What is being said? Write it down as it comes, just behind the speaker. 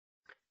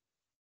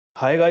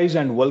Hi guys,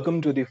 and welcome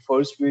to the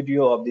first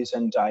video of this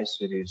entire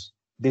series.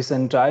 This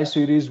entire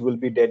series will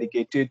be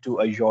dedicated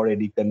to Azure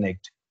AD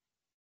Connect.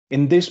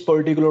 In this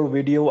particular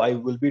video, I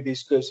will be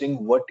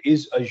discussing what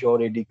is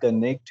Azure AD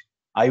Connect.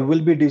 I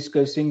will be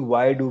discussing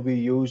why do we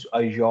use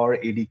Azure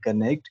AD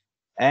Connect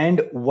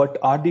and what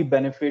are the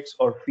benefits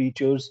or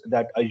features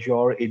that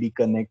Azure AD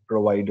Connect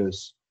provides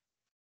us.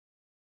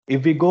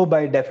 If we go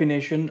by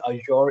definition,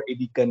 Azure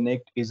AD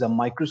Connect is a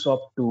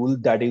Microsoft tool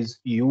that is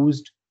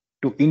used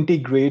to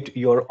integrate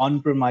your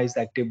on-premise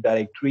Active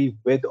Directory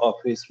with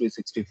Office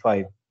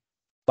 365.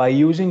 By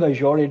using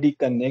Azure AD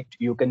Connect,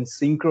 you can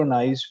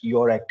synchronize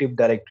your Active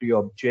Directory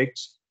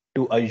objects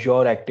to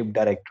Azure Active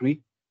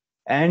Directory,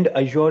 and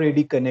Azure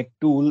AD Connect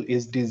tool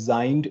is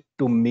designed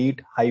to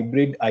meet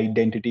hybrid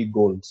identity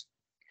goals.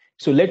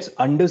 So let's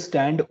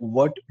understand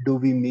what do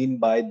we mean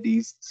by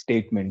these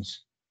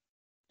statements.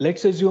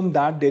 Let's assume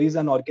that there is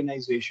an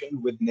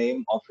organization with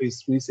name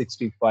Office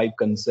 365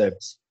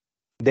 concepts.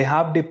 They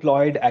have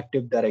deployed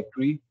Active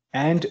Directory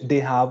and they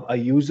have a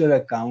user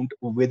account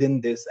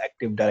within this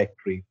Active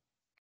Directory.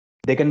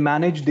 They can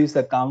manage this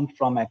account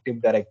from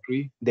Active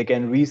Directory. They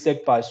can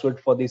reset password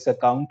for this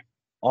account,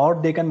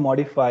 or they can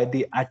modify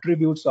the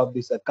attributes of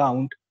this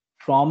account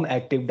from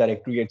Active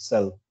Directory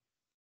itself.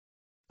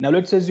 Now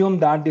let's assume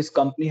that this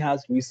company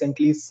has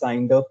recently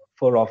signed up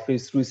for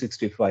Office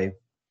 365.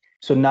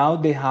 So now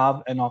they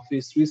have an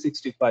Office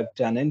 365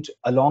 tenant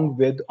along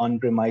with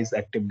on-premise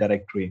Active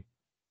Directory.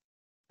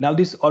 Now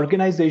this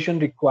organization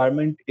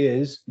requirement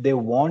is they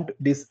want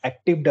this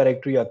Active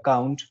Directory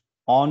account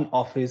on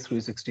Office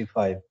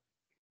 365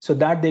 so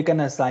that they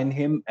can assign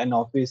him an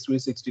Office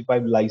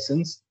 365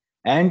 license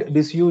and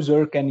this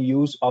user can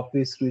use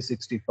Office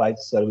 365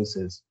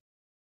 services.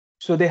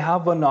 So they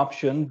have one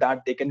option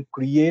that they can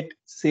create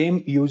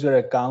same user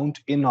account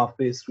in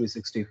Office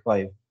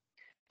 365.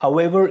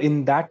 However,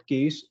 in that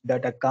case,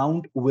 that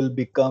account will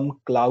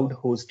become cloud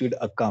hosted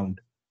account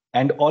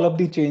and all of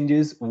the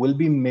changes will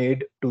be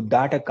made to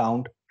that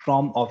account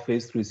from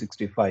Office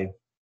 365.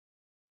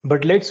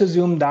 But let's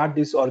assume that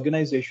this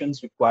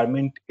organization's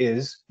requirement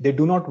is they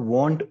do not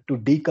want to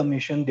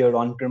decommission their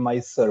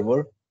on-premise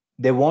server.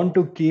 They want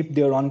to keep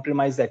their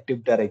on-premise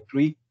Active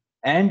Directory.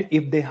 And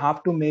if they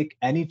have to make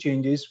any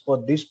changes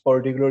for this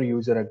particular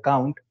user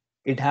account,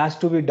 it has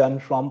to be done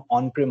from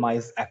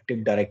on-premise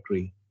Active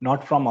Directory,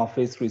 not from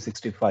Office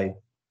 365.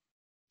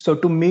 So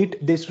to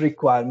meet this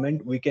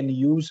requirement, we can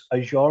use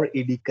Azure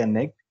AD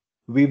Connect.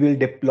 We will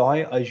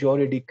deploy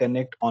Azure AD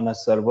Connect on a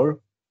server,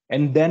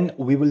 and then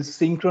we will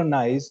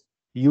synchronize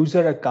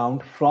user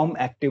account from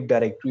Active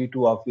Directory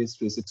to Office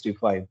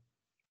 365.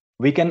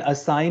 We can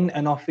assign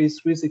an Office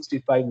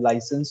 365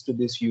 license to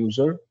this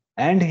user,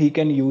 and he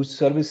can use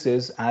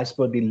services as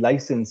per the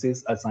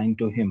licenses assigned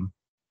to him.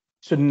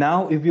 So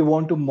now if we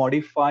want to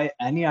modify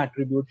any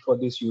attribute for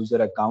this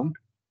user account,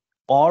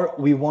 or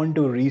we want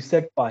to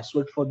reset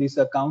password for this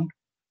account,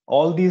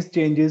 all these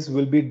changes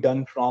will be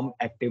done from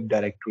Active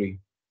Directory.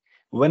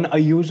 When a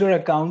user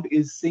account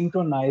is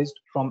synchronized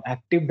from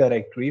Active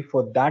Directory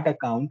for that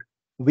account,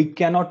 we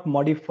cannot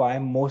modify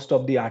most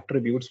of the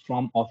attributes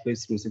from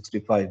Office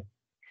 365.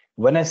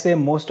 When I say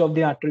most of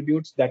the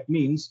attributes, that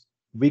means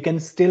we can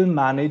still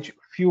manage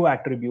few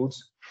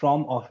attributes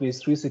from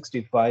Office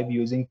 365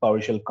 using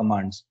PowerShell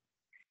commands.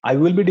 I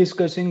will be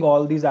discussing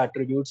all these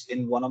attributes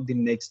in one of the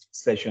next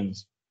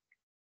sessions.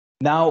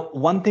 Now,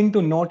 one thing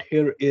to note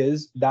here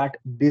is that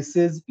this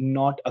is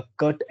not a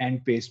cut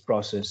and paste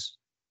process.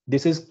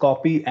 This is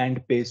copy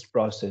and paste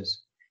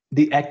process.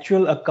 The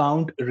actual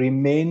account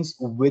remains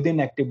within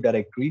Active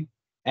Directory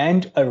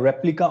and a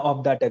replica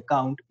of that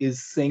account is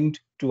synced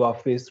to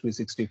Office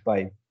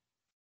 365.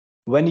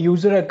 When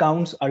user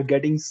accounts are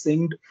getting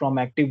synced from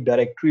Active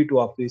Directory to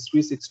Office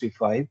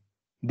 365,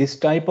 this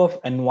type of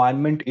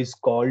environment is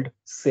called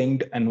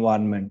synced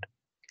environment.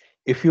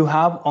 If you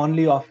have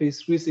only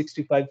Office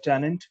 365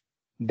 tenant,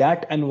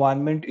 that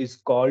environment is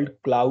called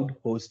cloud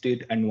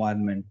hosted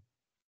environment.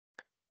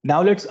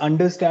 Now let's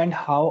understand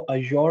how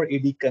Azure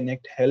AD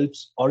Connect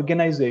helps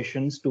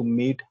organizations to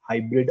meet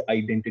hybrid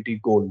identity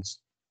goals.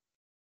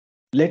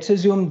 Let's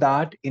assume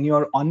that in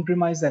your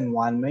on-premise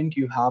environment,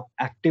 you have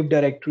Active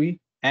Directory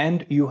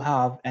and you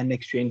have an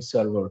Exchange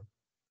server.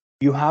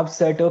 You have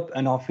set up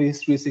an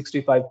Office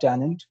 365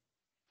 tenant,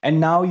 and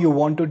now you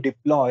want to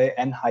deploy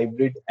an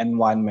hybrid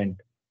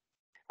environment.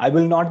 I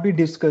will not be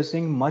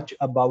discussing much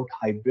about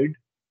hybrid,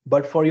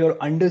 but for your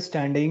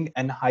understanding,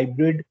 an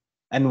hybrid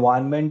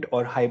environment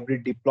or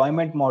hybrid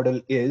deployment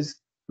model is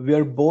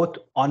where both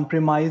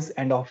on-premise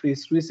and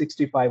Office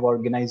 365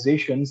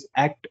 organizations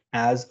act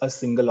as a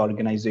single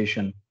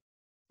organization.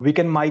 We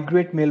can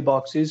migrate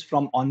mailboxes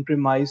from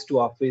on-premise to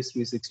Office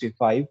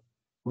 365.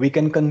 We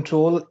can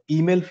control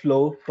email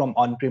flow from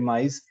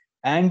on-premise,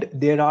 and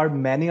there are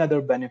many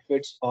other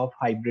benefits of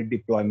hybrid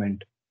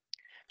deployment.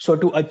 So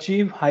to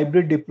achieve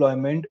hybrid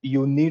deployment,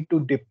 you need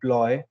to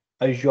deploy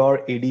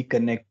Azure AD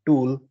Connect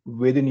tool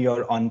within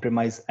your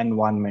on-premise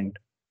environment.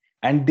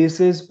 And this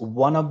is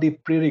one of the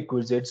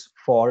prerequisites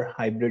for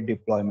hybrid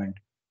deployment.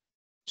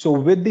 So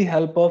with the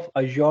help of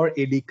Azure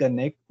AD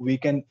Connect, we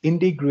can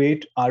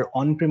integrate our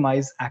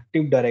on-premise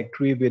Active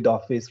Directory with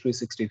Office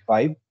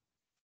 365,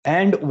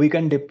 and we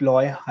can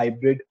deploy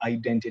hybrid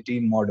identity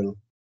model.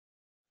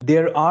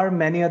 There are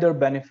many other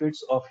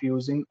benefits of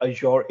using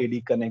Azure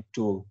AD Connect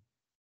tool.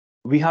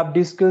 We have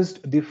discussed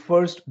the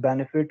first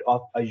benefit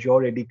of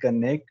Azure AD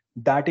Connect,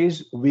 that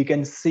is, we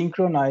can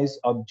synchronize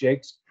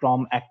objects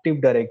from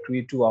Active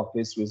Directory to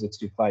Office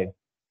 365.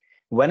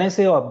 When I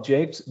say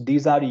objects,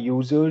 these are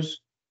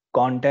users,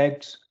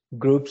 contacts,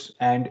 groups,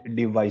 and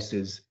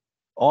devices.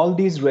 All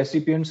these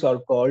recipients are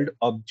called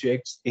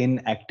objects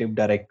in Active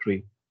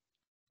Directory.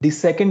 The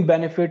second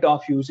benefit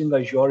of using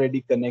Azure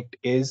AD Connect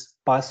is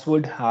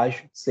password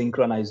hash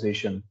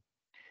synchronization.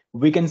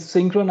 We can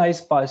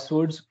synchronize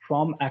passwords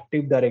from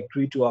Active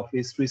Directory to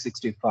Office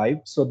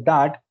 365 so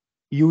that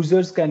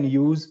users can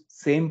use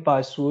same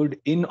password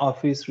in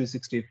Office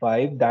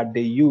 365 that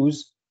they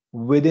use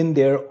within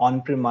their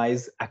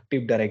on-premise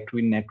Active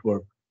Directory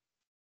network.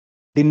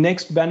 The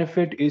next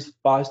benefit is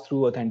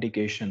pass-through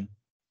authentication.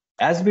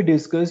 As we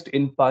discussed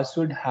in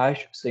password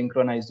hash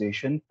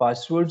synchronization,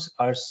 passwords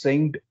are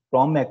synced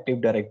from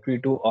Active Directory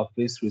to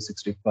Office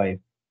 365,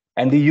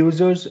 and the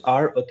users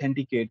are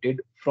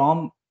authenticated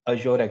from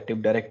Azure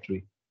Active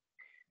Directory.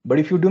 But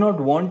if you do not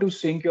want to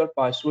sync your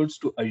passwords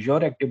to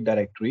Azure Active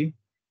Directory,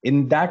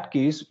 in that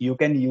case, you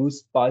can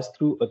use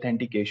pass-through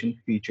authentication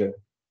feature.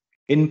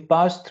 In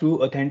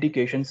pass-through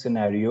authentication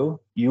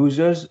scenario,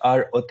 users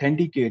are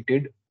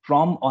authenticated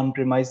from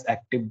on-premise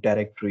Active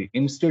Directory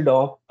instead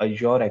of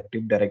Azure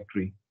Active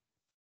Directory.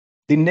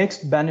 The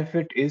next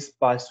benefit is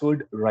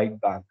password write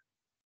back.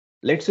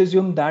 Let's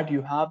assume that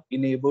you have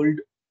enabled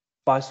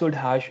password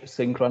hash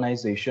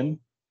synchronization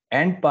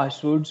and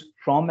passwords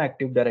from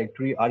Active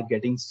Directory are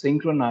getting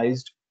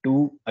synchronized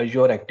to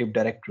Azure Active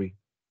Directory.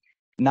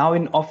 Now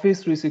in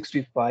Office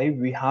 365,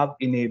 we have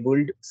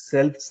enabled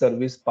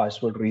self-service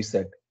password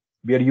reset,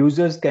 where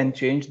users can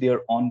change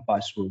their own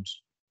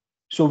passwords.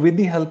 So with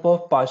the help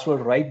of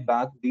password write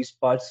back, these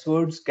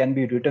passwords can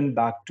be written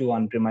back to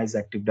on-premise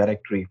Active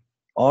Directory,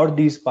 or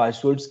these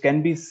passwords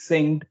can be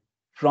synced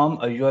from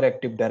Azure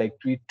Active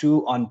Directory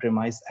to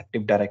on-premise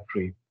Active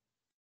Directory.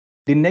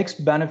 The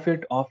next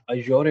benefit of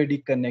Azure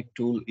AD Connect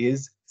tool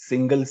is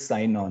single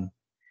sign-on.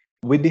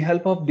 With the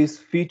help of this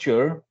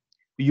feature,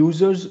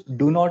 users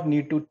do not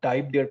need to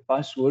type their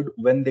password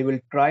when they will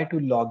try to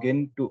log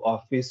in to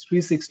Office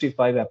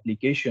 365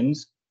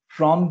 applications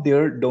from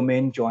their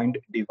domain joined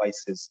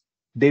devices.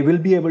 They will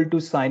be able to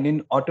sign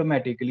in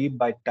automatically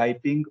by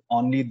typing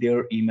only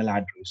their email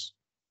address.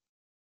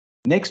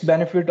 Next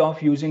benefit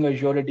of using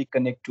Azure AD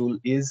Connect tool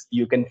is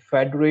you can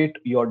federate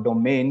your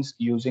domains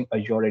using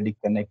Azure AD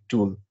Connect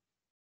tool.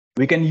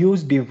 We can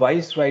use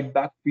device write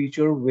back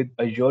feature with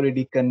Azure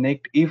AD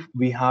Connect if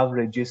we have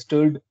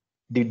registered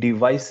the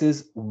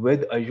devices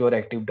with Azure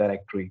Active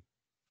Directory.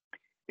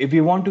 If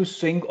we want to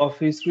sync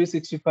Office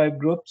 365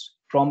 groups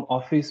from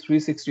Office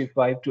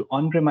 365 to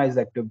on-premise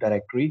Active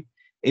Directory,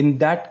 in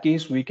that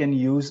case, we can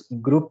use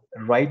group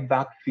write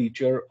back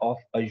feature of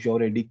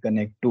Azure AD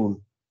Connect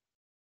tool.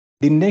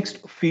 The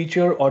next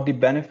feature or the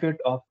benefit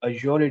of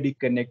Azure AD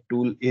Connect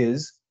tool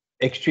is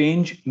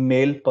Exchange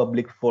Mail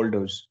Public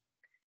Folders.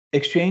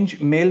 Exchange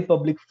Mail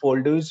Public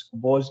Folders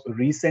was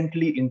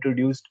recently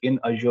introduced in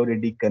Azure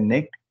AD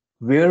Connect,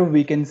 where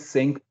we can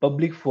sync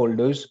public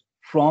folders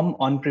from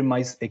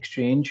on-premise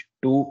Exchange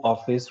to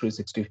Office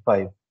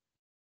 365.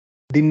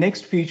 The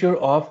next feature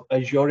of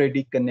Azure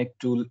AD Connect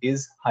tool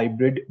is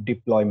hybrid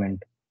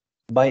deployment.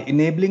 By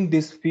enabling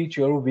this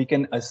feature, we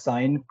can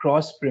assign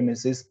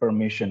cross-premises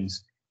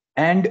permissions,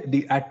 and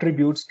the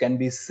attributes can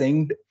be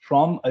synced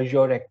from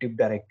Azure Active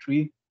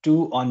Directory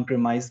to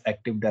on-premise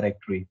Active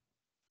Directory.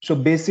 So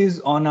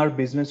basis on our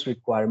business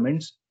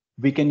requirements,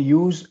 we can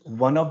use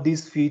one of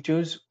these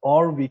features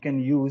or we can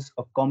use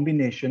a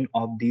combination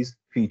of these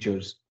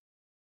features.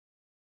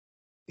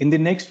 In the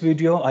next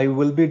video, I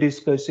will be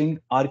discussing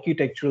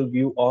architectural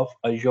view of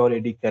Azure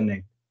AD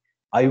Connect.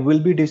 I will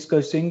be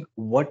discussing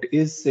what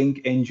is Sync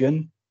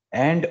Engine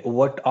and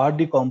what are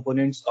the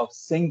components of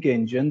Sync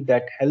Engine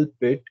that help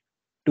it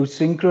to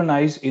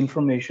synchronize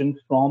information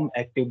from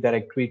Active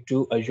Directory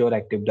to Azure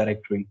Active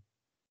Directory.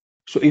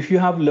 So if you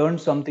have learned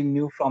something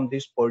new from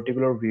this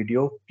particular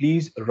video,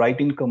 please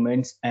write in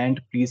comments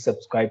and please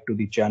subscribe to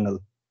the channel.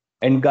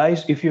 And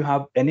guys, if you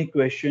have any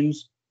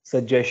questions,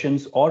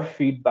 suggestions, or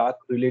feedback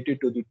related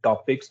to the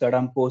topics that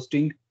I'm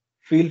posting,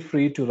 feel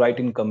free to write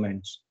in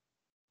comments.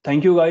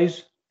 Thank you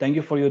guys. Thank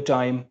you for your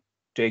time.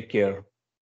 Take care.